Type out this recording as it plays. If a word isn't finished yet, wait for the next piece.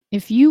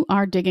If you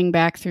are digging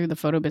back through the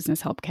Photo Business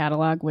Help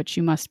catalog, which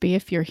you must be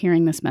if you're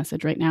hearing this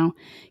message right now,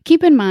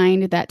 keep in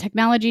mind that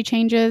technology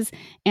changes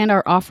and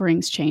our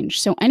offerings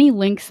change. So any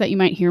links that you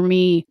might hear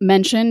me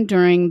mention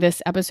during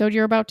this episode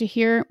you're about to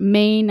hear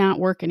may not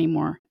work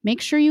anymore.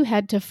 Make sure you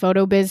head to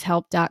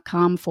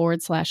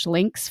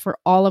photobizhelp.com/links for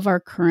all of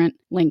our current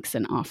links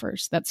and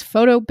offers. That's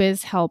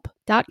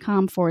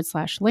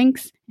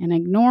photobizhelp.com/links, and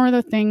ignore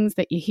the things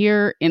that you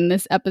hear in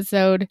this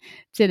episode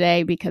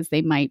today because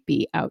they might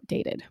be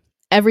outdated.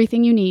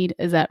 Everything you need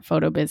is at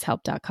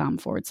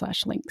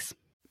photobizhelp.com/links.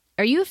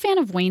 Are you a fan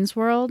of Wayne's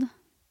World,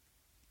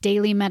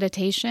 daily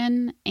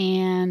meditation,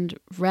 and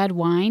red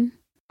wine?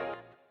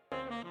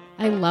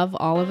 I love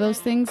all of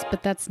those things,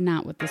 but that's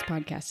not what this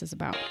podcast is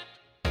about.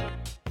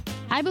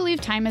 I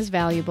believe time is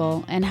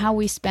valuable and how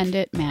we spend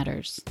it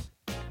matters.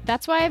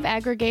 That's why I've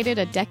aggregated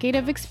a decade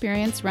of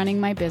experience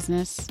running my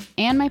business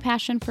and my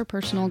passion for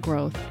personal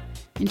growth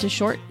into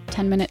short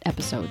 10-minute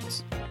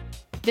episodes.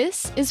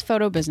 This is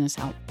Photo Business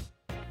Help.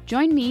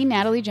 Join me,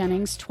 Natalie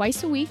Jennings,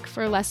 twice a week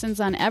for lessons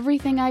on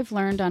everything I've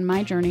learned on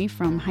my journey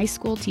from high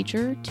school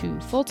teacher to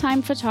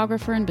full-time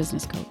photographer and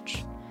business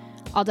coach.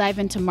 I'll dive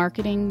into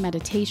marketing,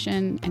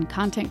 meditation, and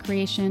content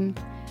creation,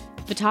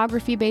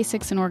 photography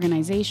basics and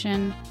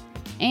organization,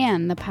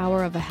 and the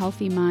power of a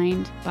healthy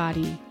mind,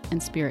 body,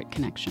 and spirit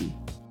connection.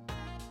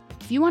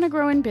 If you want to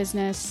grow in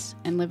business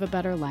and live a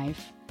better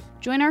life,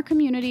 join our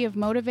community of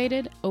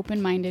motivated,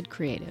 open-minded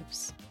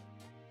creatives.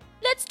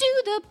 Let's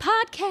do the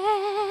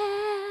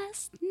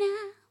podcast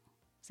now.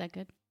 Is that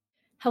good?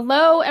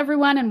 Hello,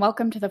 everyone, and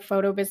welcome to the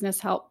Photo Business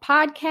Help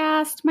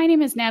podcast. My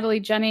name is Natalie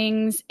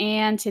Jennings,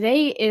 and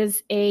today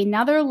is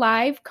another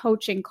live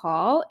coaching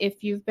call.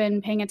 If you've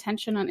been paying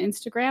attention on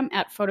Instagram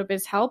at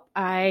PhotoBizHelp,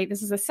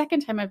 this is the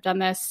second time I've done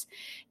this,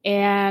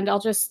 and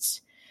I'll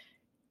just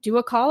do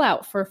a call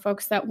out for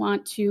folks that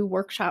want to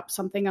workshop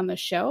something on the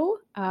show.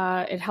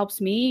 It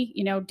helps me,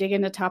 dig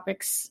into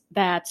topics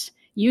that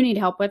you need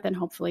help with, and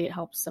hopefully it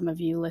helps some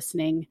of you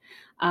listening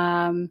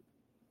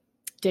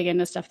dig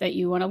into stuff that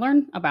you want to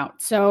learn about.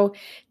 So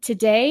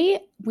today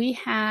we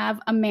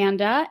have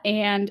Amanda,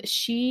 and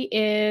she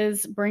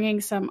is bringing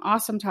some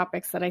awesome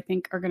topics that I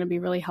think are going to be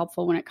really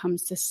helpful when it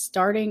comes to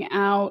starting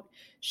out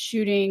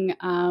shooting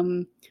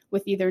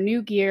with either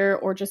new gear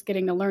or just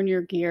getting to learn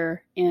your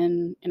gear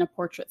in a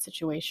portrait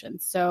situation.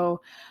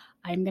 So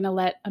I'm going to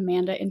let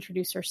Amanda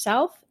introduce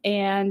herself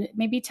and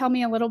maybe tell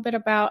me a little bit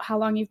about how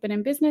long you've been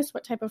in business,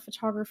 what type of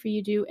photography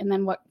you do, and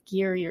then what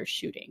gear you're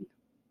shooting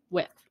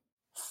with.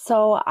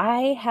 So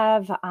I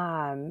have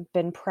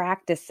been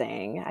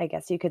practicing, I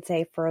guess you could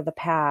say, for the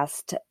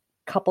past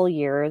couple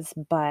years,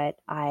 but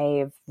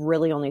I've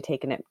really only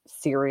taken it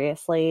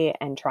seriously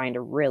and trying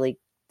to really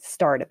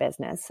start a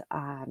business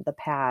the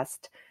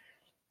past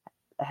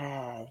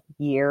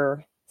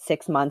year,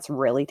 6 months,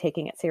 really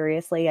taking it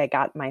seriously. I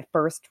got my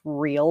first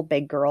real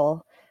big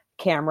girl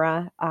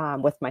camera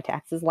with my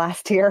taxes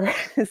last year.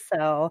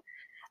 So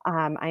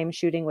I'm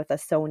shooting with a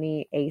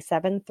Sony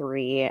a7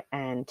 III,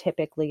 and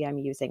typically I'm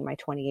using my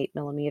 28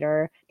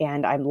 millimeter,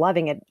 and I'm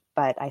loving it,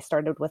 but I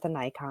started with a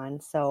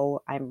Nikon.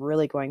 So I'm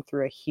really going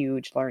through a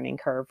huge learning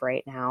curve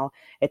right now.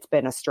 It's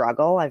been a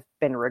struggle. I've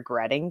been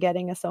regretting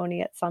getting a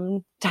Sony at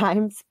some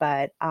times,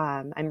 but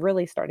I'm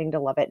really starting to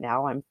love it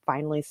now. I'm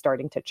finally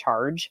starting to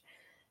charge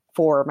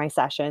for my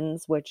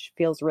sessions, which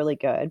feels really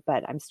good,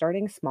 but I'm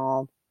starting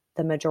small.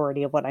 The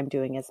majority of what I'm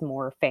doing is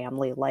more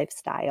family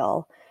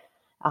lifestyle.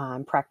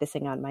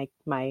 Practicing on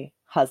my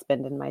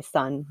husband and my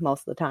son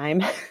most of the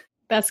time.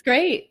 That's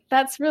great.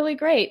 That's really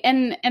great.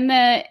 And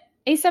the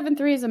a7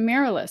 III is a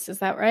mirrorless, is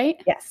that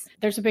right? Yes.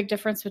 There's a big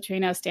difference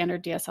between a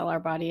standard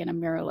DSLR body and a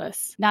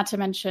mirrorless. Not to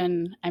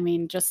mention,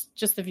 just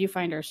the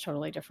viewfinder is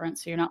totally different.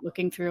 So you're not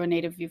looking through a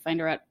native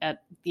viewfinder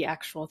at the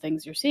actual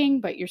things you're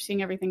seeing, but you're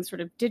seeing everything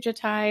sort of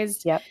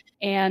digitized. Yep.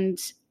 And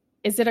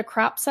is it a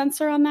crop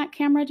sensor on that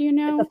camera? Do you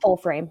know? It's a full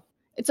frame.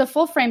 It's a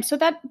full frame. So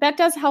that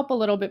does help a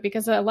little bit,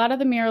 because a lot of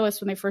the mirrorless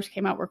when they first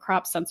came out were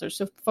crop sensors.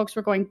 So folks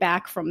were going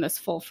back from this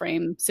full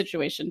frame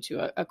situation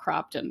to a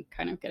cropped and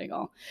kind of getting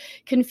all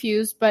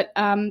confused. But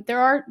there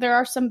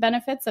are some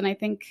benefits. And I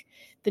think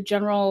the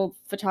general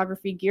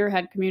photography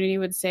gearhead community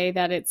would say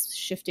that it's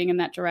shifting in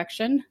that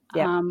direction.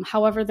 Yeah.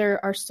 However, there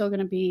are still going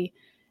to be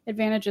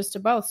advantages to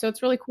both. So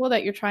it's really cool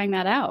that you're trying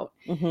that out.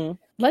 Mm-hmm.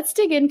 Let's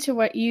dig into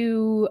what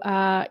you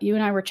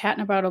and I were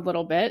chatting about a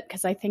little bit,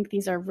 because I think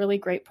these are really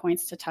great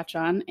points to touch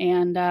on.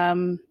 And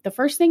the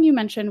first thing you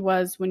mentioned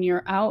was when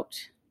you're out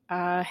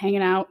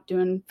hanging out,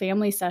 doing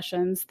family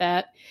sessions,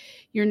 that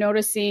you're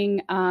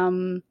noticing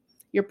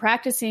you're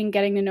practicing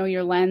getting to know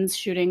your lens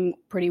shooting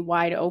pretty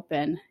wide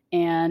open.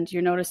 And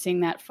you're noticing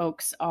that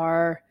folks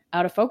are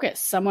out of focus.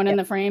 Someone in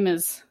the frame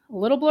is a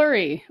little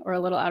blurry or a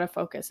little out of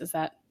focus. Is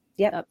that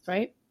that's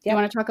right? Yep. You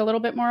want to talk a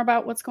little bit more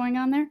about what's going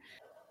on there?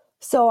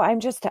 So I'm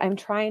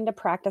trying to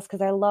practice,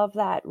 because I love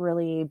that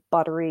really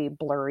buttery,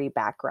 blurry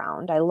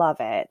background. I love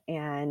it.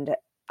 And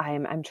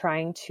I'm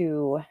trying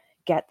to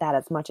get that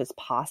as much as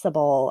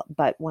possible.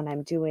 But when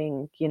I'm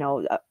doing,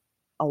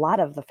 a lot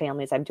of the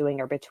families I'm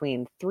doing are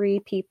between 3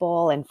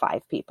 people and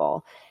 5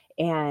 people.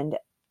 And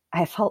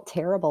I felt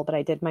terrible, but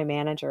I did my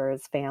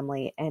manager's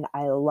family and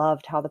I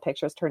loved how the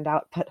pictures turned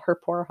out, but her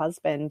poor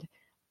husband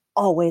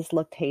always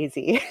looked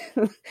hazy.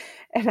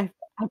 And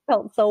I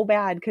felt so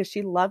bad because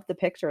she loved the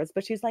pictures,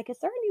 but she's like, "Is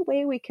there any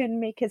way we can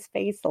make his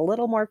face a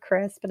little more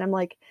crisp?" And I'm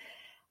like,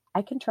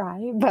 "I can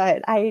try,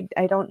 but I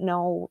don't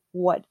know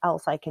what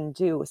else I can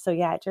do." So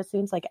yeah, it just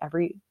seems like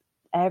every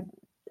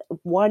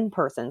one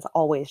person's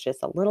always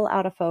just a little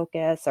out of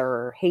focus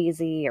or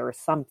hazy or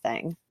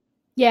something.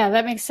 Yeah,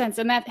 that makes sense.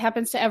 And that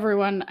happens to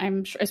everyone,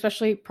 I'm sure,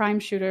 especially prime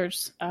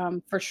shooters,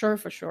 for sure,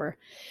 for sure.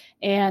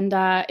 And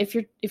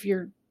if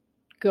you're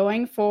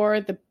going for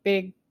the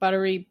big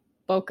buttery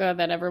bokeh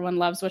that everyone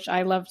loves, which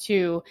I love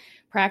too,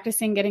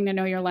 practicing getting to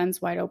know your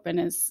lens wide open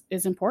is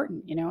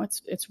important. You know,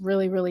 it's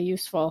really, really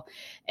useful.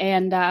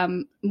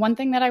 And one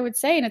thing that I would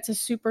say, and it's a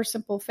super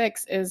simple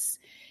fix,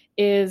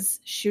 is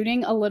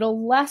shooting a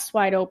little less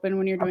wide open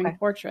when you're doing Okay.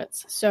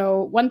 portraits.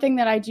 So one thing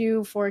that I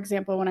do, for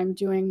example, when I'm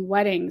doing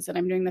weddings and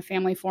I'm doing the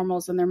family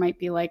formals and there might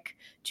be like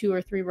 2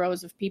 or 3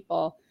 rows of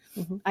people,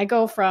 Mm-hmm. I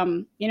go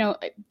from,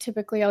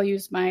 typically I'll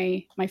use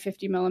my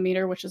 50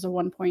 millimeter, which is a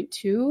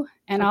 1.2,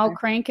 and I'll Okay.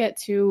 crank it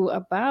to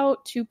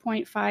about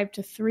 2.5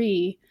 to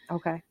 3,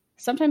 Okay.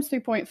 sometimes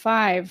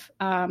 3.5,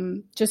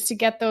 just to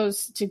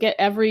get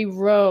every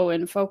row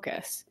in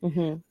focus.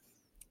 Mm-hmm.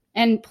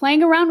 And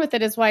playing around with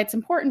it is why it's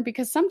important,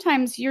 because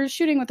sometimes you're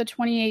shooting with a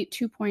 28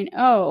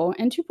 2.0,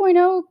 and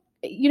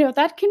 2.0,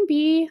 that can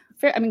be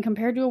fair. I mean,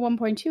 compared to a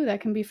 1.2,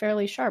 that can be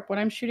fairly sharp. When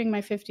I'm shooting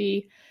my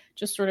 50,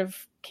 just sort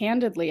of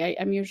candidly,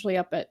 I'm usually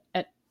up at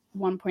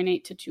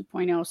 1.8 to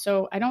 2.0.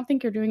 So I don't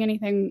think you're doing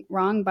anything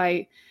wrong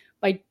by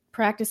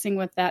practicing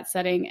with that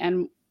setting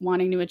and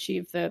wanting to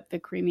achieve the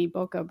creamy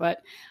bokeh.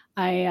 But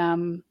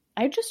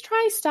I just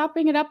try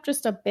stopping it up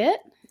just a bit,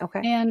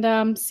 Okay.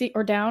 and see,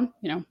 or down,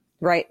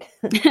 Right.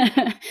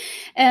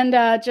 and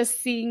just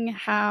seeing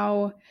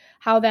how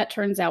that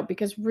turns out,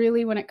 because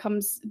really when it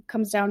comes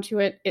down to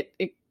it,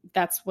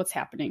 that's what's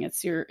happening.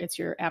 It's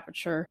your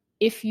aperture.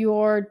 If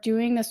you're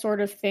doing the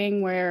sort of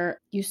thing where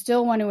you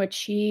still want to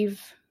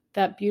achieve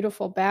that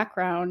beautiful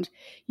background,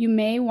 you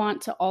may want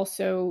to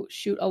also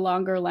shoot a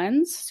longer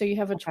lens. So you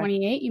have a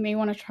 28, you may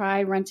want to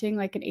try renting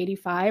like an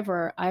 85,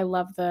 or I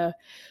love the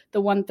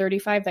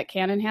 135 that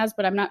Canon has,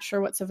 but I'm not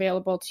sure what's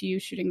available to you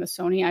shooting the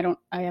Sony.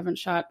 I haven't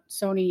shot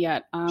Sony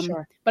yet.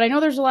 Sure. But I know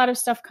there's a lot of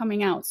stuff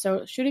coming out.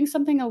 So shooting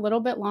something a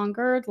little bit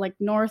longer, like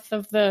north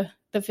of the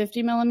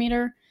 50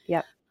 millimeter,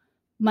 Yep.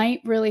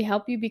 might really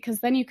help you, because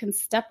then you can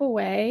step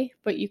away,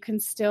 but you can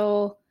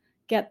still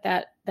get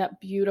that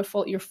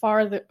beautiful, you're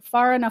far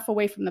enough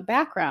away from the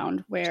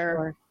background where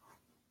Sure.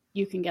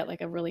 you can get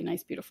like a really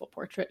nice, beautiful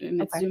portrait, and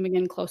it's Okay. zooming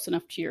in close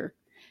enough to your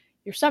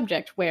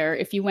subject, where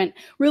if you went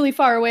really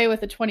far away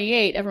with a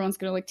 28, everyone's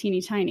going to look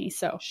teeny tiny.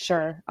 So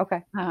Sure.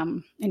 Okay.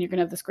 and you're going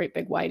to have this great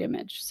big wide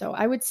image. So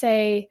I would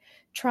say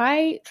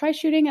try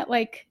shooting at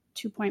like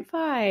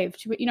 2.5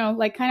 to,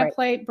 like kind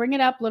of bring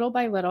it up little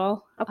by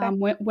little. Okay.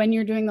 When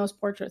you're doing those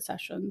portrait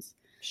sessions.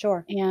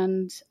 Sure.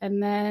 And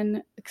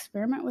then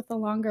experiment with the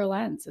longer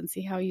lens and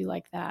see how you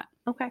like that.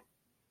 Okay.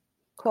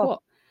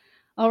 Cool.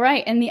 All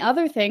right. And the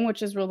other thing,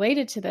 which is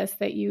related to this,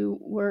 that you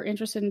were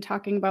interested in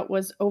talking about,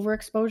 was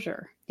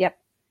overexposure. Yep.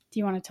 Do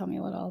you want to tell me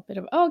a little bit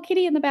of,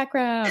 Kitty in the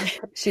background?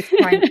 She's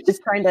trying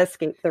to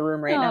escape the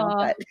room right now.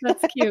 But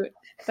That's cute.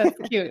 That's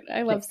cute.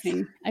 I love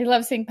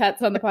seeing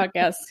pets on the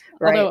podcast,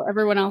 Right. although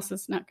everyone else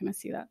is not going to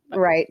see that. But.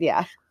 Right.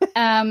 Yeah.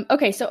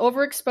 Okay. So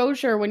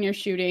overexposure when you're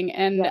shooting,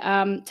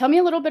 and tell me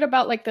a little bit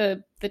about like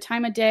the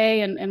time of day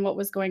and what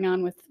was going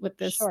on with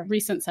this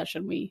recent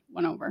session we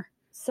went over.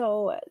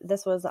 So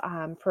this was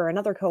for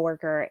another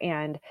coworker,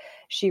 and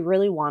she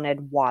really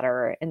wanted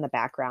water in the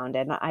background.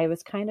 And I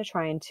was kind of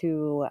trying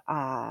to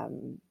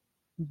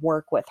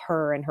work with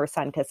her and her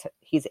son, because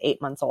he's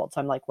 8 months old.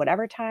 So I'm like,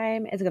 whatever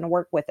time is going to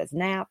work with his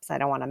naps, I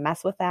don't want to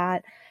mess with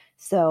that.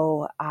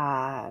 So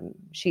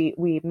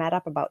we met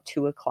up about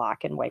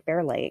 2:00 in White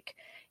Bear Lake,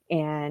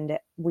 and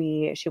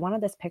she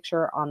wanted this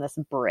picture on this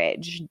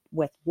bridge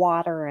with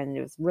water, and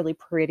it was really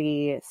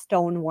pretty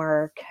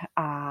stonework.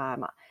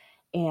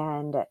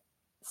 And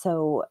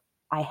so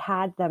I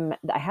had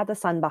the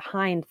sun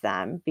behind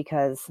them,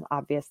 because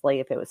obviously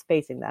if it was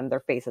facing them, their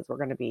faces were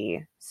going to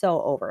be so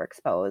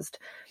overexposed.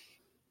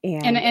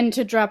 And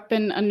to drop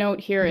in a note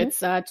here,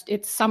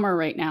 it's summer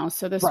right now.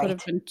 So this would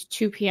have been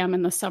 2 p.m.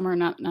 in the summer,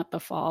 not the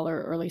fall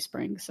or early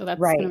spring. So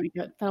that's going to be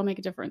good. That'll make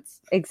a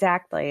difference.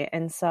 Exactly.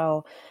 And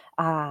so,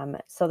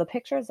 so the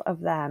pictures of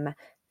them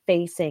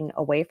facing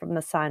away from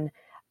the sun,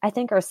 I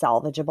think, are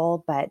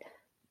salvageable, but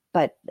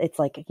it's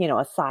like,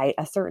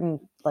 a certain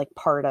like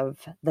part of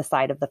the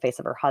side of the face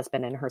of her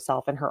husband and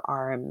herself and her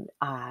arm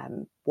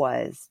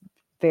was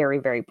very,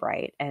 very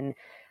bright. And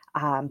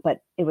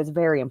but it was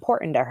very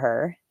important to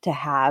her to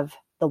have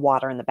the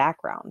water in the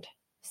background.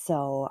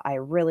 So I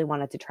really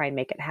wanted to try and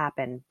make it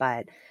happen,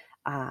 but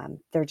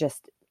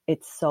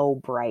it's so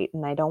bright,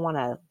 and I don't want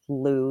to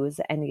lose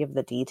any of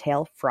the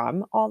detail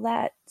from all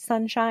that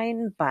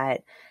sunshine,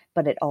 but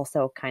it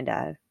also kind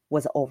of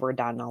was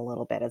overdone a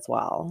little bit as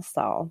well.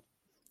 So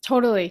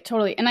Totally,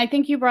 totally. And I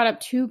think you brought up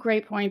two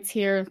great points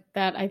here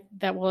that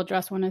we'll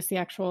address. One is the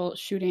actual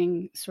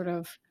shooting sort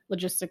of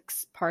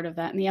logistics part of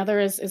that. And the other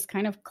is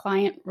kind of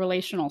client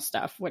relational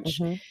stuff, which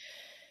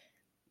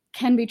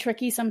can be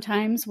tricky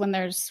sometimes when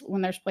there's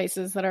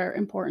places that are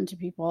important to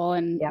people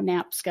and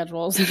nap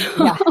schedules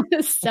and all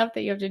this stuff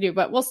that you have to do.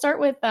 But we'll start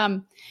with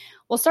the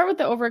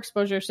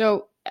overexposure.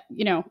 So,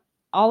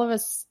 all of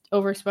us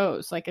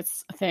overexpose, like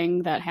it's a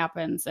thing that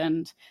happens.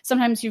 And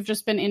sometimes you've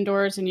just been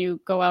indoors and you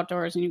go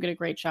outdoors and you get a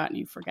great shot and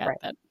you forget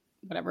that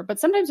whatever. But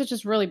sometimes it's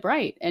just really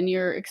bright and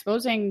you're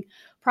exposing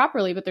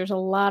properly, but there's a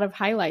lot of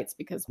highlights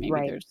because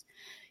maybe there's,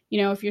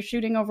 if you're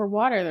shooting over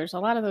water, there's a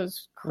lot of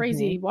those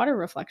crazy water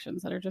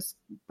reflections that are just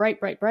bright,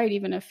 bright, bright,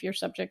 even if your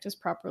subject is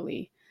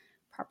properly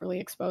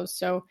exposed.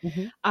 So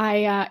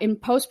I, in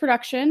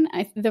post-production,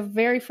 the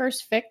very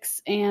first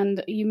fix,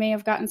 and you may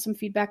have gotten some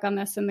feedback on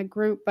this in the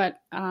group, but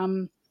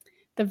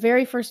the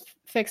very first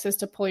fix is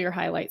to pull your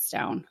highlights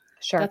down.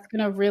 Sure. That's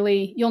going to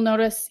really, you'll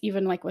notice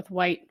even like with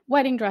white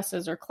wedding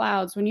dresses or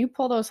clouds, when you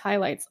pull those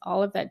highlights,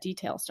 all of that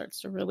detail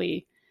starts to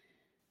really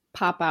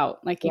pop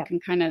out. Like you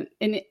can kind of,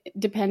 and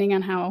depending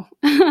on how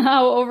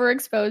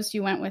overexposed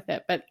you went with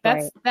it, but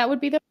that would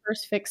be the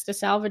first fix to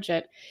salvage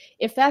it.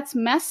 If that's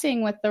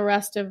messing with the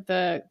rest of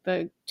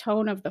the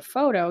tone of the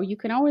photo, you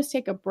can always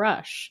take a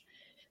brush,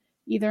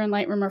 either in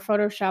Lightroom or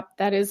Photoshop,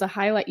 that is a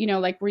highlight,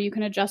 like where you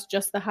can adjust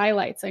just the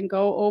highlights and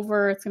go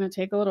over, it's going to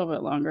take a little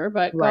bit longer,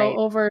 but go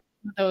over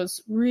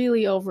those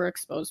really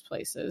overexposed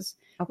places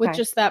with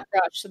just that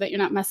brush so that you're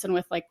not messing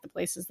with like the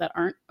places that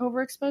aren't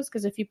overexposed.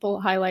 Because if you pull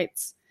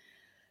highlights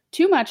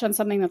too much on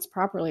something that's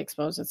properly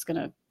exposed, it's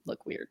going to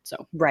look weird.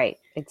 So right,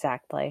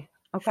 exactly.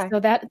 Okay, so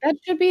that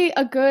should be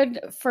a good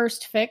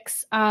first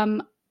fix.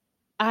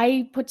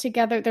 I put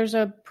together, there's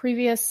a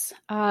previous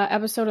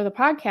episode of the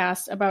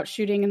podcast about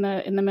shooting in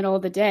the middle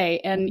of the day,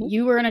 and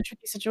you were in a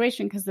tricky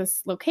situation because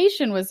this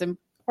location was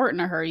important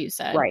to her, you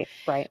said. Right.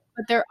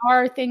 But there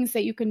are things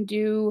that you can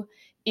do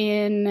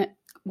in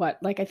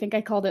I think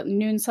I called it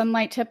noon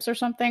sunlight tips or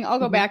something. I'll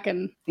go back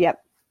and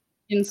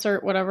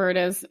insert whatever it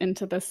is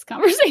into this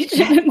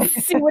conversation and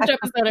see which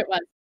episode it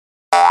was.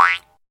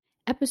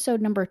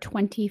 Episode number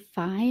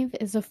 25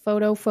 is a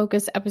photo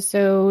focus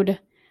episode,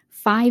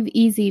 5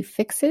 easy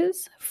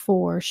fixes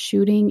for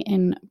shooting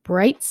in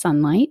bright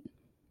sunlight.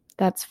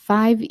 That's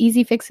 5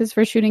 easy fixes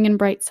for shooting in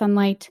bright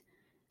sunlight.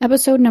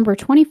 Episode number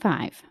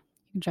 25.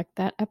 You can check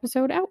that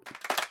episode out.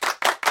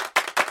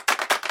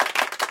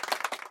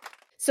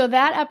 So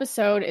that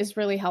episode is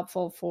really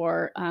helpful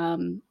for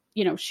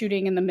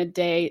shooting in the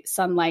midday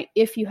sunlight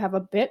if you have a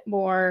bit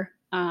more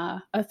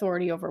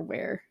authority over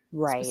where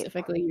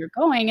specifically you're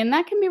going. And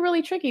that can be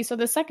really tricky. So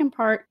the second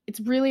part,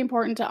 it's really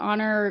important to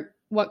honor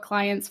what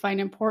clients find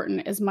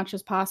important as much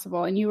as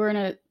possible. And you were in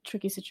a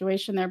tricky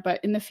situation there, but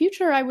in the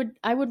future, I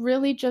would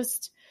really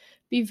just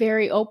be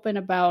very open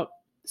about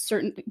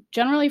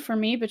generally for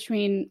me,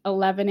 between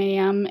 11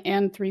 a.m.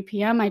 and 3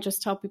 p.m., I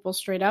just tell people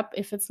straight up,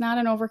 if it's not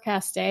an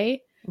overcast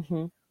day,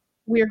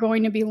 we're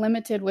going to be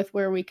limited with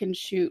where we can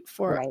shoot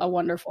for a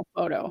wonderful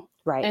photo.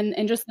 Right.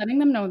 And just letting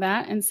them know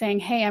that and saying,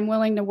 hey, I'm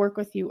willing to work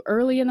with you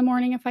early in the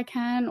morning if I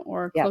can,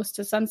 or close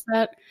to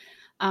sunset.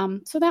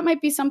 So that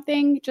might be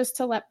something just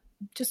to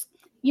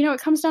it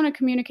comes down to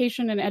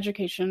communication and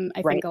education,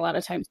 I think, a lot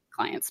of times with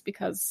clients,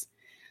 because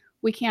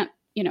we can't,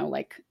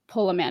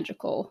 pull a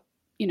magical,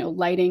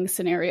 lighting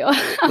scenario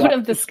out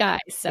of the sky.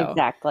 So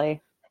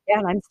exactly. Yeah.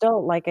 And I'm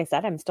still, like I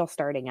said, I'm still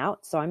starting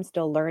out. So I'm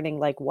still learning,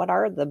 what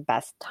are the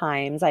best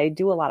times? I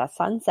do a lot of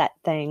sunset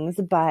things,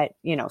 but,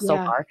 so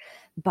far.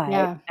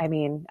 But I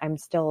mean, I'm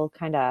still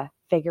kind of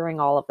figuring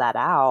all of that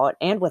out.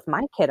 And with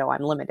my kiddo,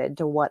 I'm limited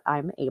to what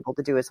I'm able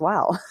to do as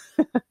well.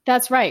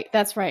 That's right.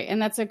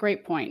 And that's a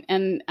great point.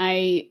 And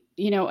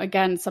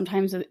again,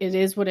 sometimes it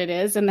is what it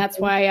is. And that's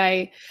why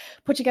I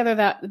put together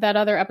that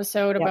other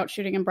episode about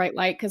shooting in bright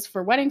light, because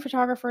for wedding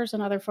photographers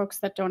and other folks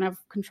that don't have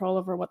control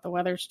over what the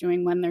weather's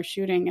doing when they're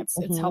shooting, it's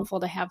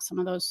helpful to have some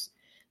of those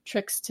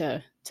tricks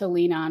to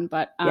lean on.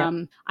 But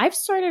I've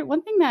started,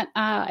 one thing that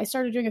I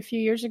started doing a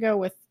few years ago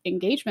with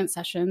engagement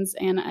sessions,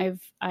 and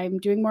I'm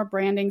doing more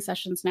branding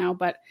sessions now,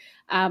 but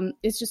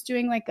it's just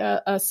doing like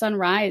a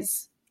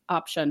sunrise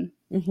option.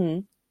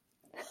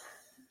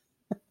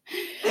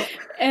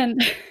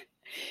 And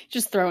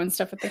just throwing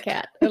stuff at the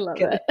cat. I love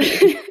it.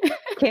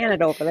 Can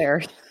it over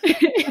there.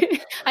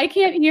 I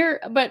can't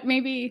hear, but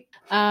maybe.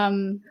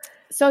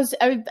 So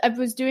I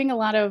was doing a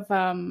lot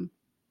of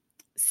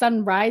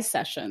sunrise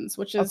sessions,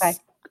 which is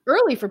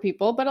early for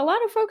people, but a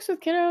lot of folks with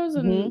kiddos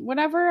and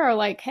whatever are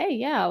like,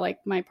 hey, like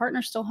my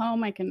partner's still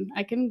home. I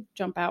can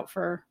jump out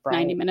for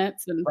 90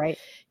 minutes and,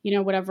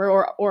 whatever,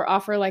 or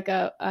offer like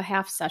a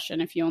half session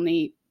if you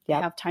only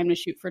have time to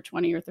shoot for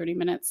 20 or 30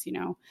 minutes,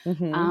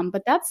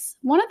 but that's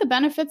one of the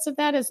benefits of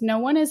that is no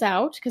one is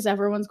out because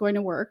everyone's going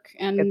to work.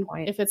 And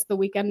if it's the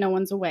weekend, no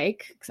one's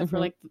awake except for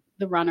like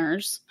the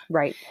runners.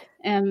 Right.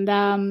 And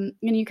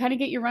you kind of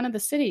get your run of the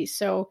city.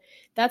 So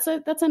that's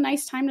a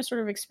nice time to sort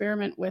of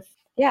experiment with.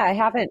 Yeah. I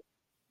haven't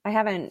I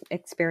haven't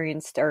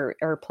experienced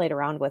or played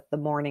around with the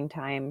morning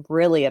time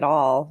really at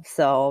all.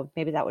 So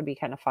maybe that would be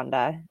kind of fun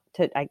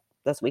to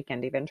this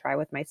weekend even try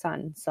with my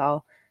son.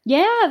 So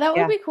yeah, that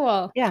would be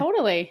cool. Yeah.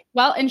 Totally.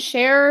 Well, and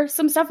share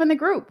some stuff in the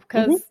group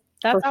because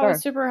that's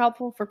always super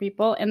helpful for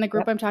people. And the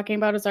group I'm talking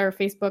about is our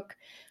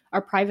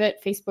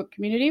private Facebook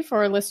community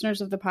for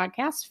listeners of the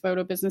podcast,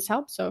 Photo Business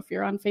Help. So if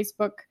you're on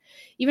Facebook,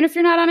 even if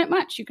you're not on it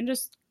much, you can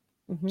just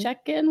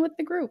check in with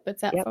the group.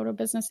 It's at Photo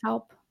Business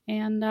Help.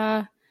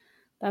 And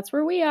that's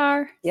where we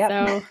are.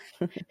 So,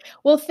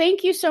 well,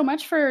 thank you so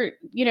much for,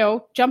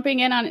 jumping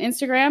in on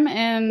Instagram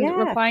and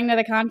replying to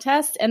the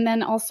contest. And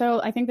then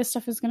also, I think this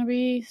stuff is going to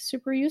be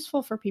super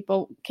useful for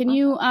people. Can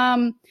you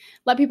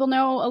let people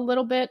know a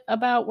little bit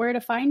about where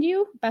to find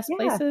you, best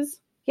places?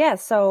 Yeah.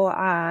 So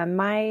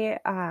my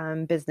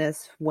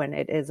business, when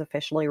it is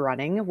officially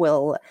running,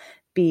 will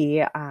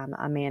be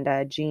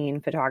Amanda Jean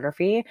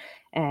Photography.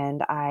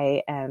 And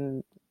I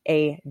am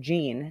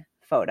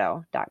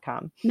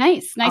ajeanphoto.com.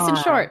 Nice and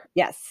short.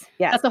 Yes.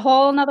 That's a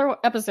whole nother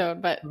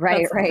episode, but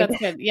right. That's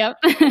good. Yep.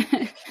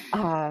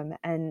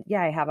 And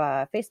yeah, I have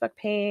a Facebook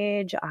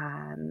page,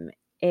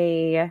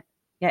 ajeanphoto.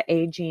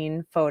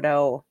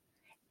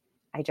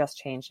 I just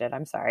changed it.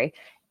 I'm sorry.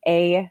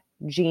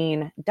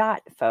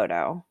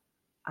 ajean.photo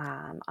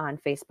on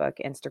Facebook,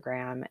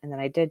 Instagram. And then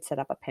I did set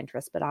up a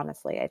Pinterest, but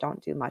honestly, I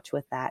don't do much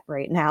with that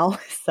right now.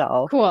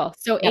 So cool.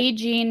 So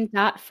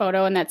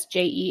ajean.photo, and that's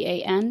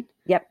Jean.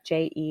 Yep.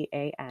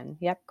 Jean.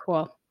 Yep.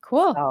 Cool.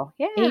 So,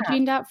 yeah.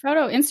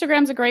 ajean.photo.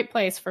 Instagram's a great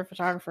place for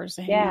photographers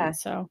to hang out.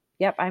 So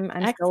yep. I'm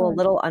still a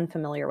little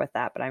unfamiliar with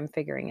that, but I'm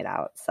figuring it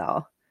out.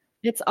 So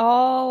it's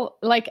all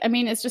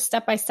it's just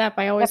step by step.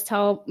 I always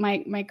tell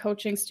my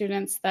coaching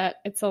students that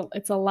it's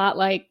a lot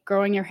like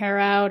growing your hair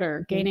out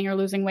or gaining or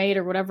losing weight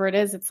or whatever it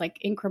is. It's like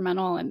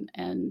incremental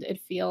and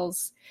it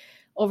feels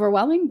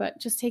overwhelming, but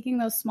just taking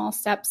those small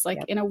steps,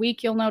 in a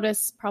week, you'll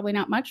notice probably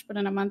not much, but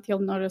in a month, you'll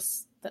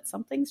notice that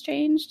something's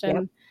changed.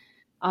 And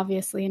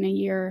obviously in a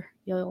year,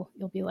 you'll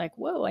be like,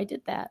 whoa, I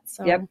did that.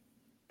 So sure.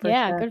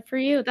 Good for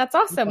you. That's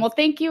awesome. Well,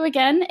 thank you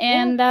again.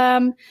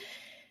 And,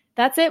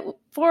 that's it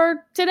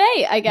for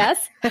today, I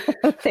guess.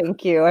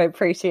 Thank you. I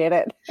appreciate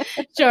it.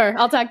 Sure.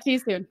 I'll talk to you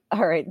soon.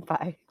 All right.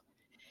 Bye.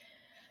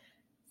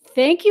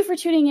 Thank you for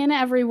tuning in,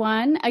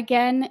 everyone.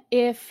 Again,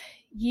 if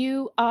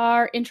you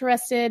are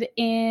interested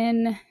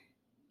in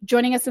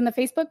joining us in the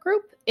Facebook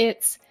group,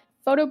 it's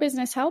Photo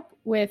Business Help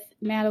with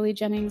Natalie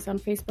Jennings on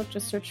Facebook.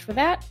 Just search for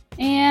that.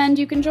 And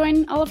you can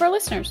join all of our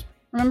listeners.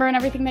 Remember, in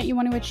everything that you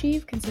want to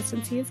achieve,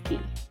 consistency is key.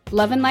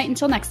 Love and light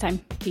until next time.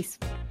 Peace.